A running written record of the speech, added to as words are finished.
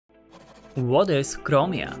What is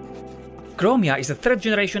CHROMIA? CHROMIA is a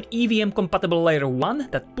third-generation EVM-compatible layer 1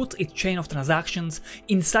 that puts its chain of transactions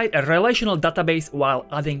inside a relational database while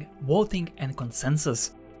adding voting and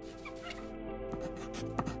consensus.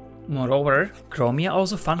 Moreover, CHROMIA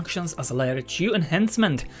also functions as a layer 2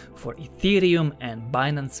 enhancement for Ethereum and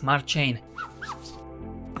Binance Smart Chain.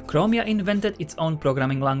 CHROMIA invented its own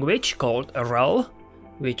programming language called RHEL,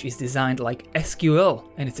 which is designed like SQL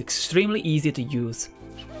and it's extremely easy to use.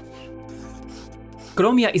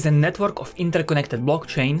 CHROMIA is a network of interconnected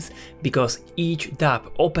blockchains because each dApp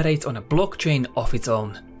operates on a blockchain of its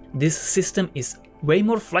own. This system is way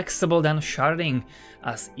more flexible than sharding,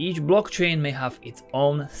 as each blockchain may have its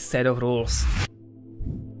own set of rules.